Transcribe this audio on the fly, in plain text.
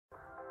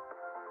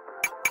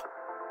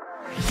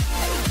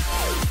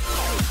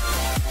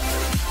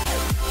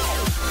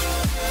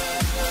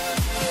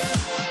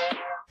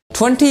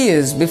"20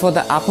 years before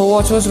the Apple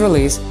Watch was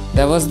released,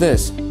 there was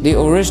this, the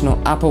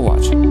original Apple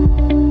Watch.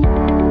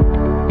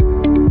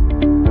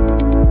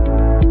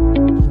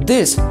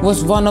 This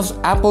was one of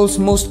Apple's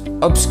most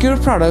obscure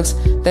products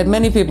that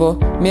many people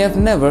may have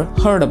never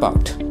heard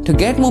about. To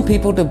get more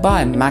people to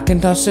buy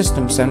Macintosh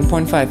System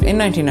 7.5 in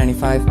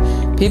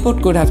 1995, people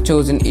could have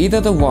chosen either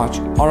the watch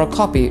or a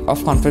copy of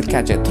Config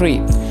Gadget 3.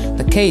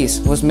 The case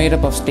was made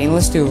up of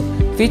stainless steel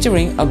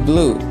featuring a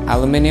blue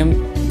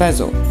aluminium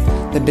bezel.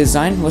 The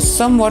design was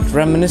somewhat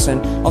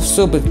reminiscent of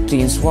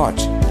Soberteen's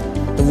watch.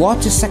 The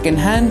watch's second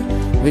hand,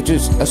 which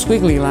is a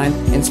squiggly line,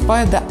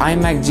 inspired the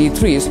iMac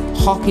G3's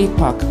hockey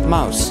puck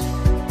mouse.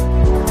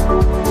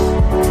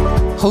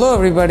 Hello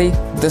everybody,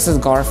 this is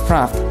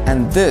GAURAV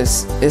and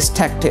this is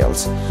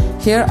Techtales.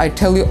 Here I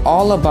tell you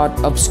all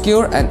about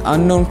obscure and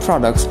unknown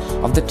products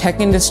of the tech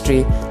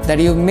industry that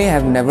you may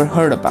have never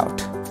heard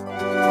about.